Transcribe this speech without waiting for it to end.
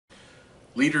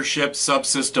Leadership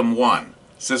Subsystem 1,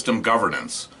 System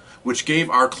Governance, which gave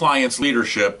our clients'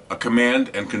 leadership a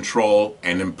command and control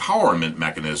and empowerment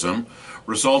mechanism,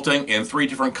 resulting in 3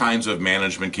 different kinds of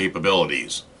management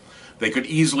capabilities. They could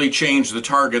easily change the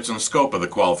targets and scope of the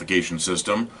qualification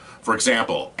system, for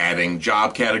example, adding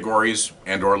job categories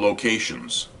and/or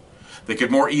locations. They could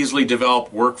more easily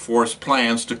develop workforce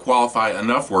plans to qualify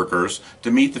enough workers to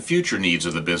meet the future needs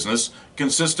of the business,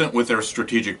 consistent with their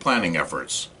strategic planning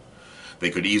efforts. They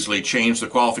could easily change the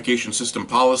qualification system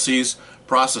policies,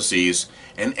 processes,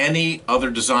 and any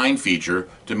other design feature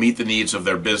to meet the needs of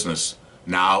their business,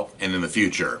 now and in the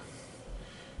future.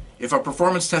 If a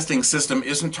performance testing system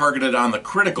isn't targeted on the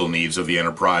critical needs of the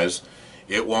enterprise,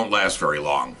 it won't last very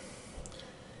long.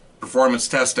 Performance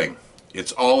testing.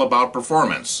 It's all about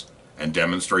performance and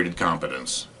demonstrated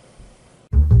competence.